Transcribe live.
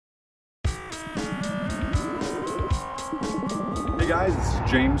guys, this is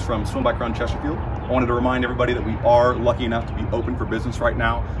James from Swim Bike Run Chesterfield. I wanted to remind everybody that we are lucky enough to be open for business right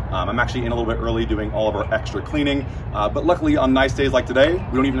now. I'm actually in a little bit early doing all of our extra cleaning, but luckily on nice days like today,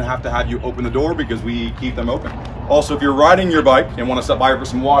 we don't even have to have you open the door because we keep them open. Also, if you're riding your bike and want to stop by for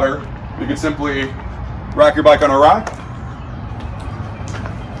some water, you can simply rack your bike on a rack,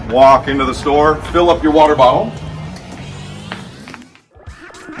 walk into the store, fill up your water bottle,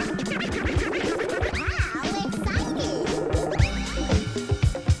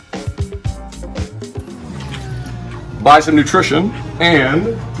 buy some nutrition, and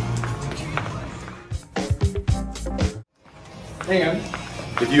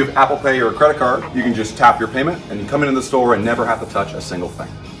if you have Apple Pay or a credit card, you can just tap your payment and you come into the store and never have to touch a single thing.